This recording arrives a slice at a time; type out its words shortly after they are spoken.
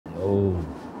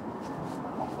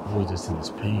was just in this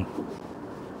pink.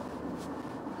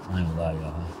 I ain't gonna lie,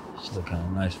 y'all. She look kind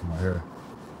of nice from her hair.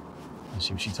 Let's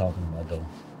see what she talking about, though.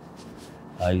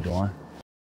 How you doing?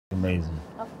 Amazing.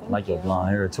 Oh, I like your blonde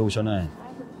hair, too. What's your name? I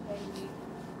appreciate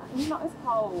it. You know, it's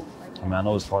cold right now. I mean, I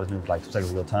know it's hard to do like 2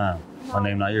 seconds of your time. No, My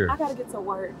name Nyyear. I gotta get to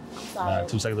work. I'm sorry.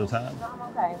 2 seconds of time? No, I'm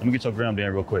okay. Let me get your gram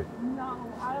down real quick. No,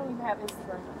 I don't even have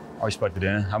Instagram. I respect it,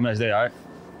 then. Have a nice day, all right?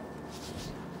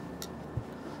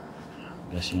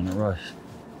 Guess she in a rush.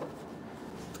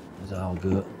 It's all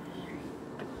good.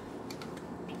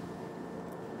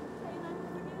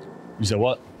 You said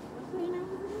what?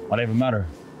 Why that even matter?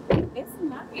 It's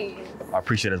nice. I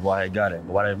appreciate that's why I got it,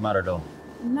 but why that even matter though?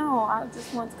 No, I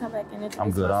just want to come back and introduce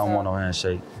I'm good. myself. I don't want no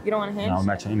handshake. You don't want a handshake? No, I'm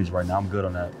matching energy right now. I'm good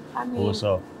on that. I mean, But what's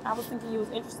up? I was thinking you was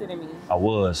interested in me. I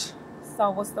was. So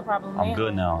what's the problem now? I'm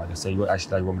good now. Like I said, you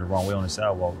actually like rubbed me the wrong way on the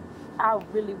sidewalk. I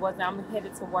really wasn't. I'm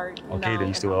headed to work. You Okay, know, then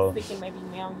you still I'm thinking maybe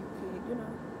now you could, you know,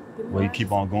 give me Well, you a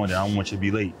keep on going there. I don't want you to be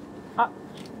late. But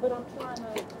I'm trying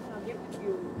to get with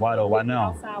you. Why though? Why now?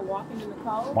 Outside walking in the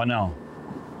cold. Why now?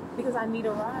 Because I need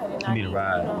a ride. And You need a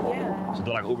ride. You know, yeah. So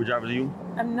do like an Uber driver to you?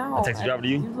 No. A taxi driver to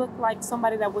you? You look like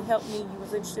somebody that would help me. You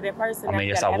was interested at first. I mean,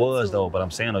 yes, I was though, but I'm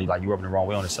saying though, like you rubbing the wrong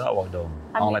way on the sidewalk though.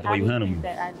 I don't like the way you handle me.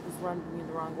 That I was running me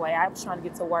the wrong way. I was trying to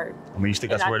get to work. I mean, you still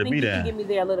got somewhere to be You then. can get me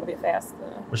there a little bit faster.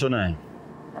 What's your name?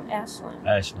 I'm Ashlyn.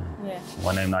 Ashlyn. Yeah.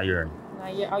 My name Nyyear. Oh,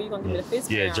 you gonna give me the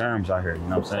fist Yeah, bump? germs out here. You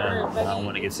know what I'm saying? Germs, I don't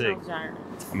want to get sick. No germs.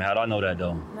 I mean, how do I know that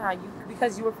though? Nah,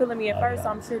 because you were feeling me at first,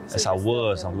 yeah. I'm sure you Yes, I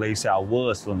was. I'm glad you said I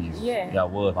was feeling you. Yeah. Yeah, I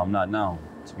was. I'm not now.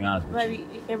 To be honest with you.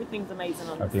 Baby, everything's amazing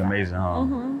on this Everything side. amazing, huh?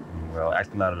 Mm-hmm. Well,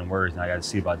 acting louder than words, and I got to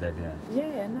see about that then.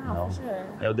 Yeah, no, You know? for sure.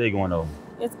 How your day going though?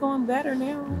 It's going better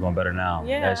now. It's going better now.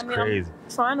 Yeah, That's I mean, crazy. I'm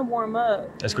trying to warm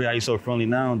up. That's crazy how you so friendly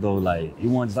now though. Like you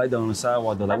weren't just like that on the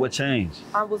sidewalk though. Like what changed?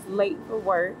 I was late for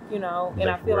work, you know, and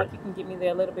I feel like you can get me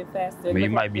there a little bit faster. I mean,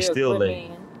 you might be still late.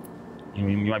 Man. You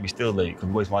might be still late. Because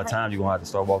you waste my time, you're going to have to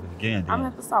start walking again. Then. I'm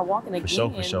going to have to start walking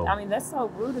again. For sure. I mean, that's so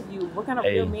rude of you. What kind of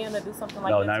real man to do something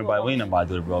like that? No, not everybody. We ain't nobody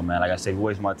do it, bro, man. Like I say, if you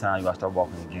waste my time, you got to start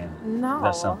walking again. No.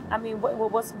 That's simple. I mean,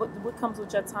 what comes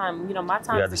with your time? You know, my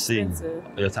time is expensive.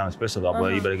 Your time is expensive,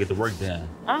 but you better get the work done.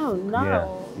 Oh, no.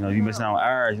 Yeah. You know, you missing out on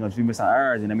hours. You know, if you miss out on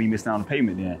hours, then that means you missing out on the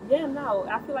payment then. Yeah, no.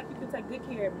 I feel like you can take good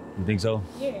care of me. You think so?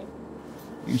 Yeah.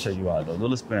 Let me check you out, though.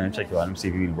 Little spin, check you out. Let me see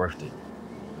if you're even worth it.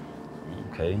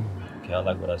 Okay. Okay, I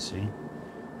like what I see.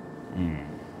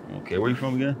 Okay, where you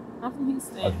from again? I'm from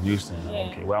Houston. Oh, from Houston. Yeah.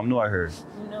 Okay, well, I'm new out here.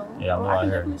 You know? Yeah, I'm new I out can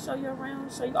here. definitely show you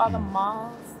around, show you all the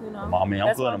malls, you know? I mean,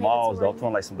 I'm feeling the malls, though. I'm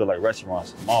feeling like some good like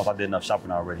restaurants. Malls, I did enough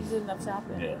shopping already. You did enough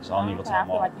shopping? Yeah, so I don't need to go to the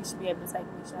mall. I feel like you should be able to take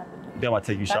me shopping. Then I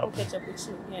take you shopping. I can catch up with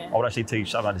you, yeah. Why would I say take you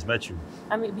shopping? I just met you.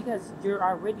 I mean, because you're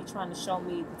already trying to show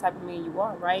me the type of man you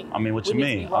are, right? I mean, what you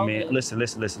mean? I mean, listen.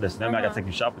 That mean I gotta take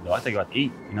you shopping, though. I think I got to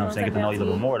eat. You know what I'm saying? Get to know you a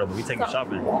little bit more, though. But we take you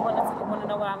shopping. You want to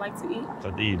know what I like to eat?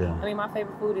 So do you then? I mean, my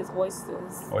favorite food is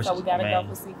oysters. Oysters, so we gotta man. go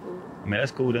for seafood. I mean,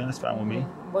 that's cool then. That's fine with me.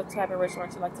 What type of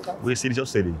restaurant you like to go to? Which city's your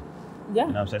city? Yeah. You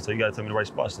know what I'm saying? So you gotta tell me the right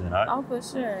spots then, all right? Oh, for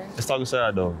sure. Let's talk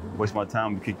inside, though. Waste my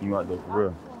time be kicking you out, though, for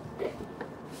real.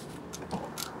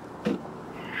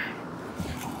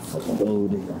 Let's go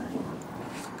there.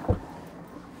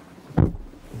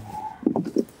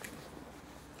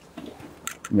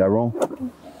 You got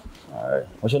room? All right.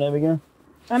 What's your name again?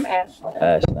 I'm Ashlyn.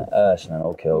 Ashlyn.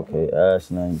 Okay.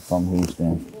 Ashlyn from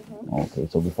Houston. Okay.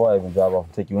 So before I even drive off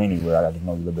and take you anywhere, I got to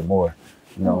know you a little bit more.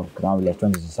 You know, because I don't really let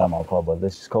strangers inside my car, but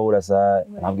it's just cold outside,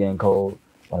 and I'm getting cold.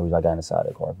 One reason I got inside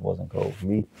the car, if it wasn't cold for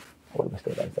me, I would have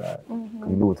stayed outside. You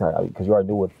knew what time, because you already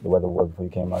knew what the weather was before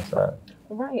you came outside.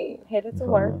 Right. Headed to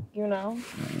work, you know.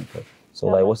 Okay. So,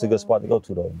 like, what's a good spot to go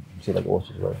to, though? You see, like,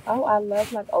 Ocean's Way. Oh, I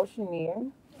love, like,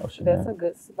 Oceaneer. That's a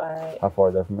good spot. How far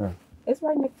is that from here? It's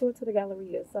right next door to the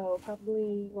Galleria, so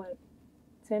probably, what,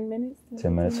 10 minutes?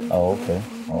 10 minutes? Oh, okay.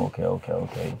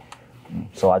 Okay.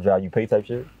 So I drive, you pay type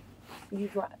shit? You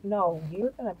drive? No,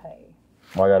 you're gonna pay.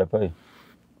 Why I gotta pay?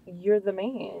 You're the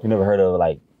man. You never heard of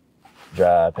like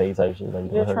drive, pay type shit?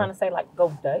 Like, you're trying to say like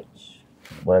go Dutch?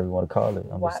 Whatever you want to call it.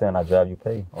 I'm just saying I drive, you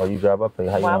pay. Or you drive, I pay.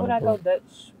 How you Why would I go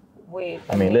Dutch with?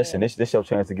 I mean, listen, this your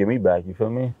chance to get me back, you feel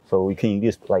me? So can you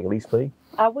just like at least pay?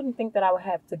 I wouldn't think that I would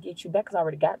have to get you back because I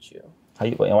already got you.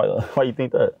 Why you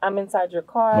think that? I'm inside your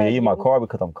car. I mean, you're in my car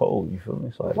because I'm cold, you feel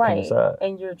me? So I come inside.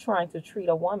 And you're trying to treat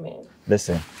a woman.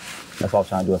 Listen, that's what I'm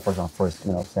trying to do at first,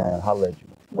 you know what I'm saying? Holler at you.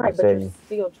 Right, but you're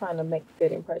still trying to make a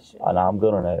good impression. Nah, I'm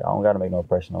good on that. I don't got to make no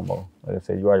impression no more. Like I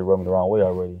said, you already rubbed me the wrong way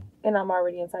already. And I'm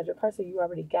already inside your car, so you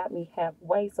already got me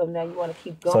halfway, so now you want to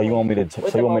keep going. So you want me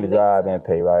to drive and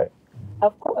pay, right?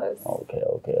 Of course. Okay.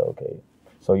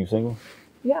 So you single?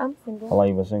 Yeah, I'm single. How long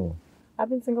you been single? I've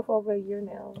been single for over a year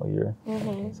now. A year?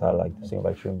 Mm-hmm. So I like to seem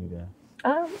like treating you then.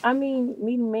 I mean,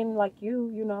 meeting men like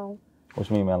you know. What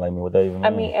you mean, man? Like me? What that even mean? I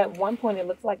mean, at one point it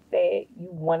looks like that you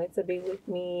wanted to be with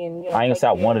me, and I ain't gonna say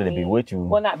I wanted to be with you.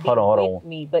 Well, not be with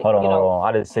me, but hold you know, on.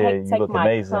 I just said you look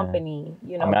amazing. Company,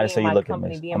 you know, I mean, I just say you look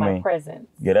amazing. Be in my presence.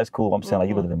 Yeah, that's cool. I'm saying like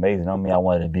you look amazing. I don't mean I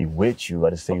wanted to be with you. I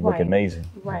just say you look amazing.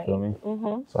 Right. You feel me?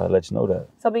 Mm-hmm. So I let you know that.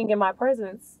 So being in my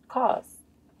presence costs.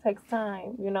 Takes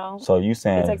time, you know. So you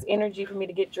saying it takes energy for me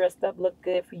to get dressed up, look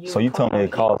good for you. So you told me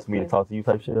it costs me to talk to you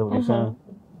type shit. Is what you saying?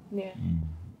 Yeah.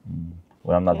 Mm-hmm.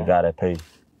 Well, I'm not the guy that pays.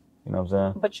 You know what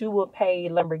I'm saying? But you will pay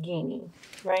Lamborghini,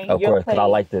 right? Of course, because I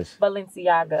like this.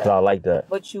 Balenciaga. Because I like that.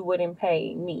 But you wouldn't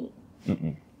pay me.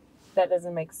 That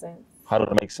doesn't make sense. How does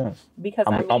it make sense? Because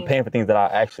I'm paying for things that I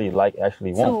actually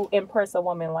want. To impress a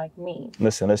woman like me.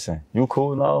 Listen. You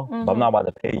cool now, but I'm not about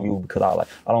to pay you because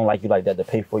I don't like you like that to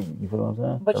pay for you. You feel what I'm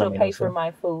saying? But you'll pay for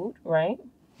my food, right?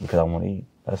 Because I want to eat.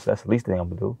 That's the least thing I'm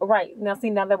gonna do. Right. Now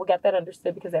that we got that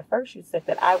understood, because at first you said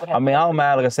that I would have. I mean, I don't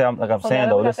mind. Like I said, I'm saying though. Now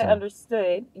that we got that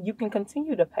understood, you can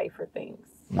continue to pay for things.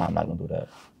 No, I'm not gonna do that.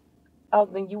 Oh,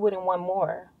 then you wouldn't want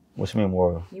more. What you mean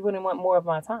more? You wouldn't want more of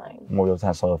my time. More of your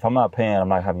time. So if I'm not paying, I'm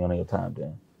not having none of your time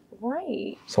then.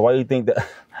 Right. So why do you think that?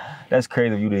 That's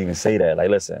crazy of you to even say that. Like,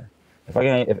 listen, if I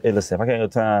can't get your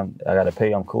time, I gotta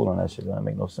pay. I'm cool on that shit. That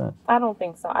make no sense. I don't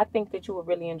think so. I think that you would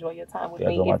really enjoy your time with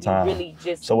me if you really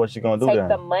just. So what you gonna do take then?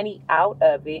 the money out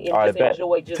of it and just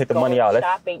enjoy just take the money out.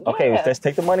 Shopping. Okay, let's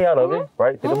take the money out of it,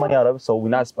 right? Take the money out of it. So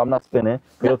I'm not spending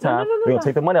for your time. We're gonna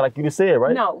take the money out like you just said,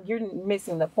 right? No, you're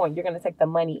missing the point. You're gonna take the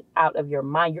money out of your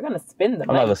mind. You're gonna spend the money.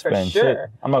 I'm not gonna spend shit.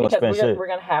 I'm not gonna spend shit. We're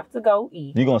gonna have to go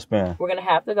eat. You gonna spend. We're gonna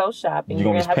have to go shopping.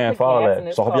 You're gonna be paying for all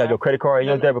that. So I hope you have your credit card and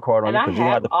your debit card on you because you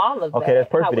don't have to. All of that. Okay,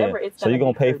 that's perfect. However, so you're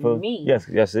gonna pay for me. Yes,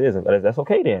 it is. That's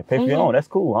okay then. Pay for your own. That's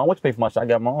cool. I don't want you to pay for my shit. I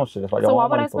got my own shit. That's like so why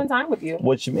would I spend time with you?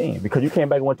 What you mean? Because you came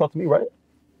back and want to talk to me, right?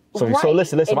 So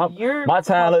listen. My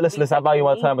time. Listen. I value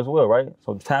my time as well, right?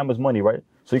 So time is money, right?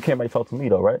 So you came back to talk to me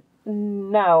though, right?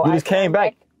 No. You just came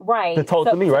back. Right. To talk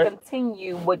to me, right? To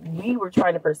continue what we were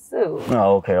trying to pursue.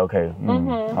 Oh, okay.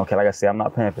 Okay, like I said, I'm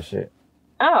not paying for shit.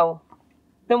 Oh.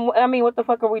 Then, I mean, what the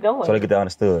fuck are we doing? So they get that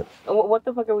understood. What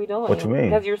the fuck are we doing? What you mean?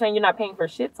 Because you're saying you're not paying for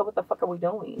shit, so what the fuck are we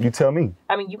doing? You tell me.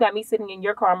 I mean, you got me sitting in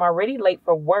your car. I'm already late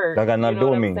for work. That got nothing to do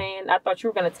with me. Saying? I thought you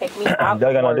were going to take me out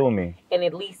that got nothing to do with me. And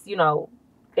at least,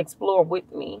 explore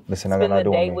with me. Listen, I got nothing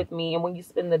to do with me. Spend the day with me. And when you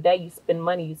spend the day, you spend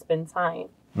money, you spend time.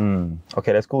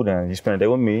 Okay, that's cool then. You spend a day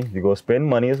with me. You go spend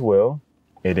money as well.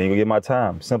 And then you go get my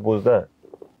time. Simple as that.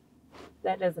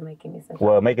 That doesn't make any sense.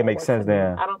 Well, make it make sense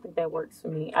then. I don't think that works for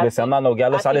me. Listen, I'm not no guy.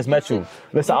 Listen, I just met you.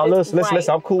 Listen,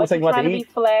 I'm cool with taking you out to eat. Be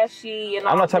flashy and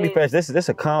I'm not trying to be flashy. This is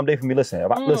a calm day for me. Listen,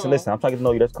 listen. I'm trying to get to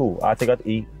know you. That's cool. I take you out to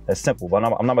eat. That's simple. But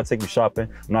I'm not about to take you shopping.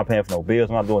 I'm not paying for no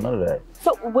bills. I'm not doing none of that.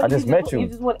 So what I just met you. You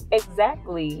just went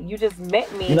exactly. You just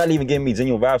met me. You're not even giving me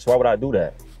genuine vibes. So why would I do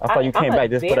that? I thought you came back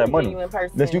just for that money.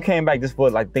 Listen, you came back just for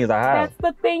like things I have.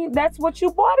 That's the thing. That's what you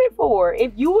bought it for.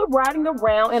 If you were riding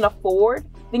around in a Ford,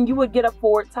 then you would get a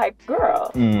Ford type girl.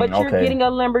 But you're getting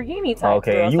a Lamborghini type girl.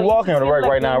 Okay, you walking to work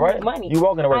right now, right? You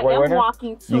walking to work right now? I am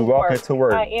walking to work. You walking to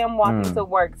work. I am walking to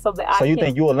work. So you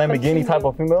think you a Lamborghini type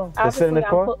of female to sit in this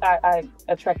car? I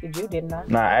attracted you, didn't I?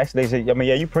 Nah, actually, I mean,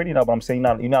 yeah, you pretty enough, but I'm saying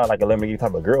you're not like a Lamborghini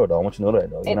type of girl, though. I want you to know that,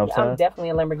 though. You know what I'm saying? I'm definitely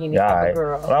a Lamborghini type of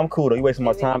girl. But I'm cool, though. You wasting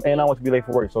my time, and I want you to be late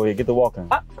for work, so yeah, get to walking.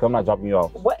 Cause I'm not dropping you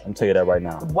off. What? I'm tell you that right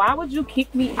now. Why would you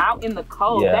kick me out in the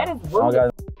cold? Yeah. That is rude.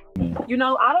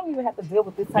 I don't even have to deal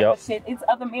with this type of shit. It's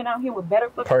other men out here with better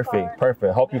fucking cars.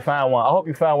 Perfect. Hope you find one. I hope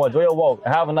you find one. Enjoy your walk.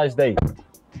 Have a nice day.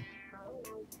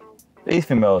 These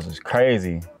females is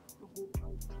crazy.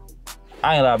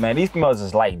 I ain't lying, man. These females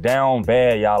is like down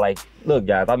bad, y'all. Like, look,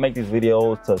 guys, I make these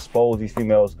videos to expose these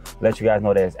females, let you guys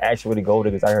know that it's actually really gold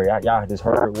diggers out here. Y'all just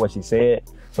heard what she said.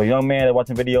 So young man that's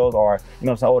watching videos, or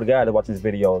some older guy that's watching this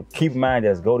video, keep in mind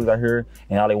there's gold diggers out here,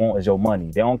 and all they want is your money.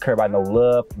 They don't care about no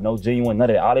love, no genuine, none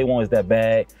of that. All they want is that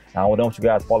bag. And I don't want you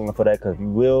guys falling for that, because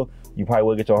you probably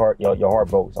will get your heart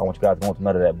broke. So I want you guys to go into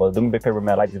none of that. But do me a big favor,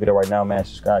 man. Like this video right now, man.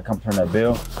 Subscribe, come turn that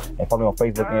bell, and follow me on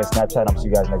Facebook and Snapchat. I'm see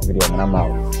you guys next video, man. I'm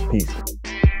out. Peace.